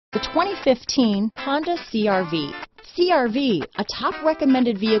The 2015 Honda CR-V. CR-V, a top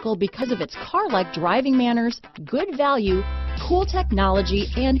recommended vehicle because of its car-like driving manners, good value, cool technology,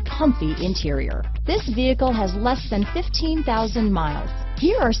 and comfy interior. This vehicle has less than 15,000 miles.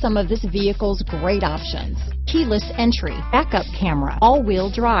 Here are some of this vehicle's great options: keyless entry, backup camera,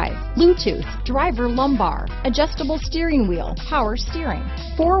 all-wheel drive, Bluetooth, driver lumbar, adjustable steering wheel, power steering,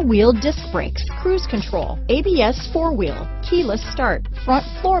 four-wheel disc brakes, cruise control, ABS four-wheel, keyless start, front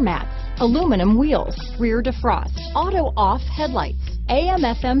floor mats, aluminum wheels, rear defrost, auto-off headlights,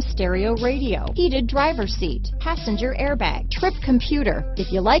 AM/FM stereo radio, heated driver's seat, passenger airbag, trip computer.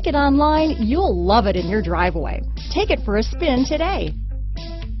 If you like it online, you'll love it in your driveway. Take it for a spin today.